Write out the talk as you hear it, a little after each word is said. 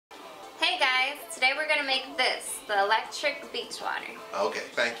Today we're gonna make this, the electric beach water. Okay,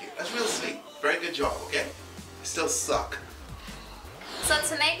 thank you. That's real sweet. Very good job, okay? You still suck. So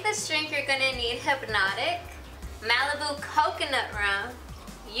to make this drink, you're gonna need Hpnotiq, Malibu coconut rum,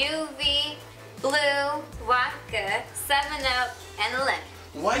 BLUE Vodka, 7-Up, and a lemon.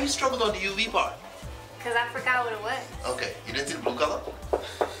 Why you struggled on the UV part? Cause I forgot what it was. Okay, you didn't see the blue color?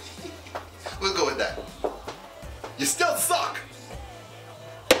 We'll go with that. You still suck!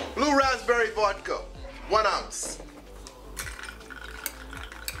 Blue raspberry vodka, 1 ounce.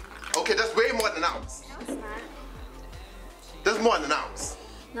 Okay, that's way more than an ounce. No, it's not. That's more than an ounce.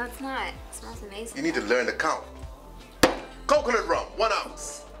 No, it's not. It smells amazing. You need to learn to count. Coconut rum, 1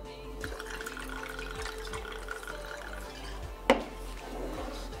 ounce.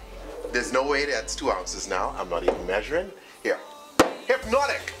 There's no way that's 2 ounces now. I'm not even measuring. Here.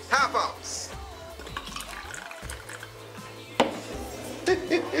 Hpnotiq, 1/2 ounce.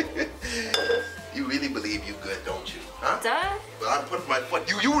 You really believe you good, don't you? Huh? Duh. Well, I'm putting my foot.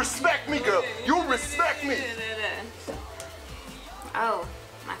 You respect me, girl. You respect me. Oh,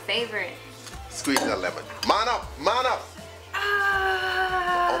 my favorite. Squeeze that lemon. Man up, man up.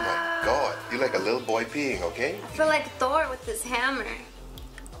 Oh my God. You're like a little boy peeing, okay? I feel like Thor with this hammer.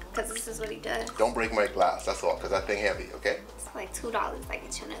 Because this is what he does. Don't break my glass, that's all, because that thing heavy, okay? It's like $2, I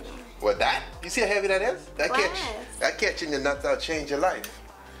get you another one. What, that? You see how heavy that is? Glass. That catching your nuts out change your life.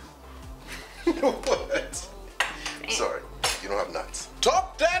 What? Damn. Sorry, you don't have nuts.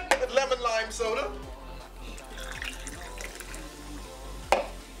 Top that with lemon lime soda.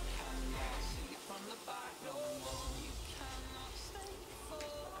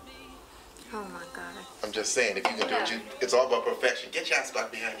 Oh my God. I'm just saying, if you can do it, it's all about perfection. Get your ass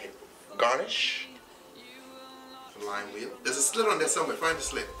back behind you. Garnish. Some lime wheel. There's a slit on there somewhere. Find the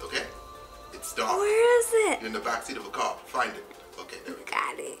slit, okay? It's dark. Where is it? You're in the back seat of a car. Find it. Okay, there we go.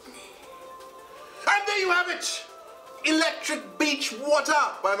 Got it. And there you have it! Electric Beach Water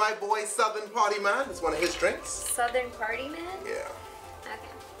by my boy Southern Party Man. It's one of his drinks. Southern Party Man? Yeah. Okay.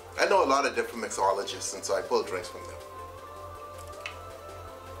 I know a lot of different mixologists, and so I pull drinks from them.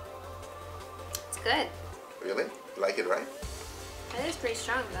 It's good. Really? You like it, right? It is pretty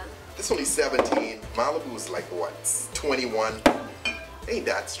strong though. It's only 17. Malibu is like what? 21. Ain't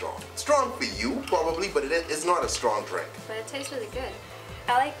that strong. Strong for you, probably, but it's not a strong drink. But it tastes really good.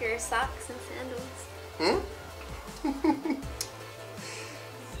 I like your socks and sandals.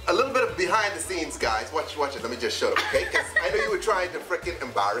 A little bit of behind the scenes, guys. Watch it. Let me just show them, okay? Because I know you were trying to frickin'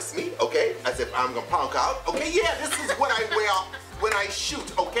 embarrass me, okay? As if I'm gonna punk out. Okay, yeah, this is what I wear when I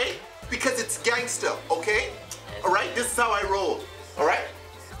shoot, okay? Because it's gangster, okay? Alright, this is how I roll, alright?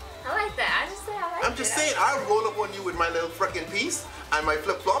 I like that. I just say I like it. I'm just saying, I'll roll up on you with my little frickin' piece and my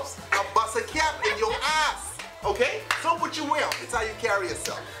flip-flops. I'll bust a cap in your ass, okay? So what you wear, it's how you carry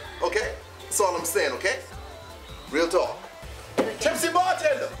yourself, okay? That's all I'm saying, okay? Real talk. Okay. Tipsy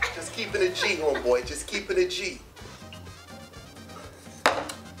Bartender. Just keeping a G, homeboy. Just keeping a G.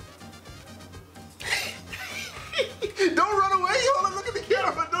 Don't run away. Hold on, look at the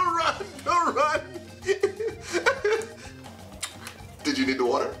camera. Don't run. Don't run. Did you need the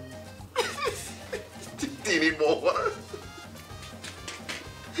water? Do you need more water?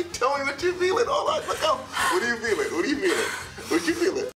 Tell me what you're feeling. All right, look out. What are you feeling? What are you feeling? What you feeling?